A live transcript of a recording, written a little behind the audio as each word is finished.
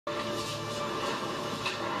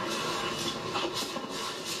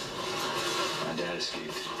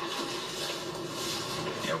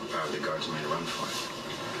bodyguards made a run for it.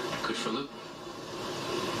 Good for Luke.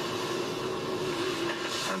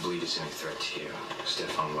 I don't believe it's any threat to you.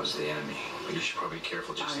 Stefan was the enemy, but you should probably be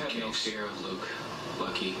careful just in case. I have no fear of Luke.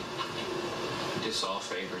 Lucky. He did us all a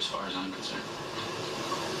favor as far as I'm concerned.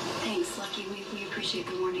 Thanks, Lucky. We appreciate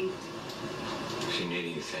the warning. If you need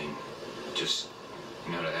anything, just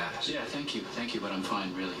know to ask. Yeah, thank you. Thank you, but I'm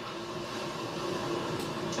fine, really.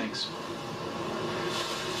 Thanks.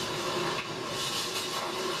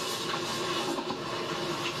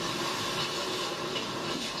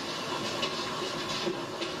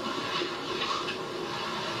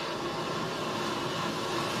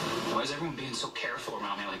 Why is everyone being so careful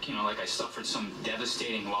around me? Like I suffered some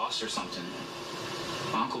devastating loss or something.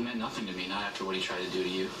 My uncle meant nothing to me, not after what he tried to do to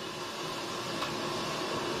you.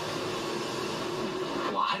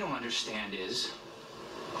 What I don't understand is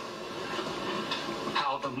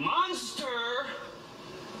how the monster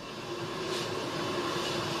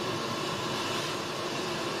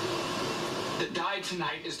that died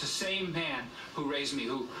tonight is the same man who raised me,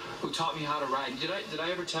 who taught me how to ride. Did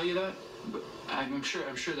I ever tell you that? I'm sure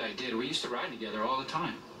that I did. We used to ride together all the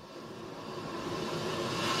time.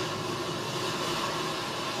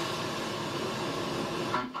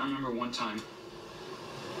 I remember one time,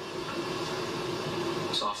 it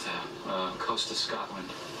was off the coast of Scotland.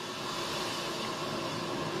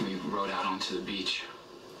 We rode out onto the beach.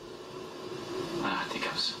 I think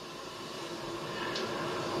I was,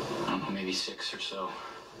 I don't know, maybe 6 or so.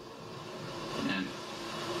 And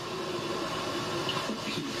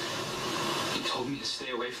he told me to stay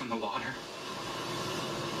away from the water.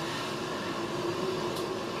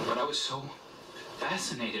 But I was so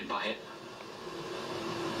fascinated by it.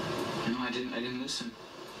 No, I didn't listen.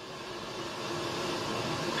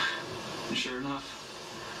 And sure enough,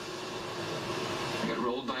 I got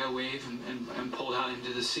rolled by a wave and pulled out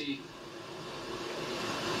into the sea.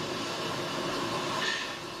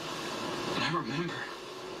 And I remember,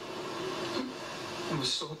 it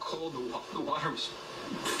was so cold, the water was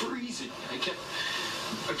freezing. I kept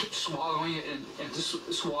swallowing it and just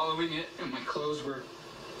swallowing it, and my clothes were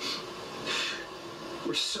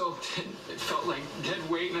soaked. It felt like dead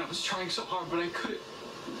weight, and I was trying so hard, but I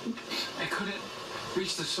couldn't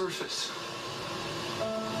reach the surface.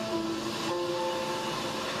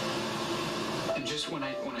 And just when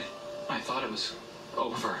I thought it was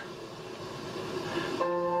over,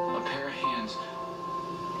 a pair of hands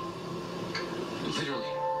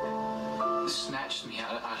literally snatched me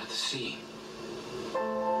out of the sea.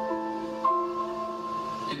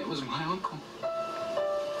 And it was my uncle.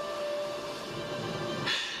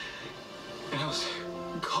 And I was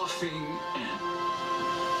coughing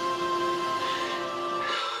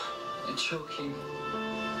and choking.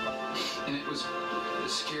 And it was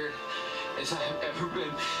as scared as I have ever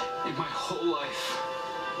been in my whole life.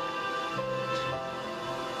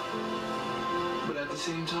 But at the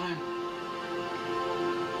same time,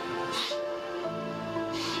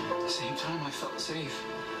 I felt safe.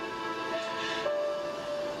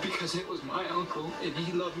 Because it was my uncle, and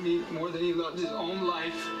he loved me more than he loved his own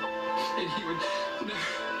life. And he would never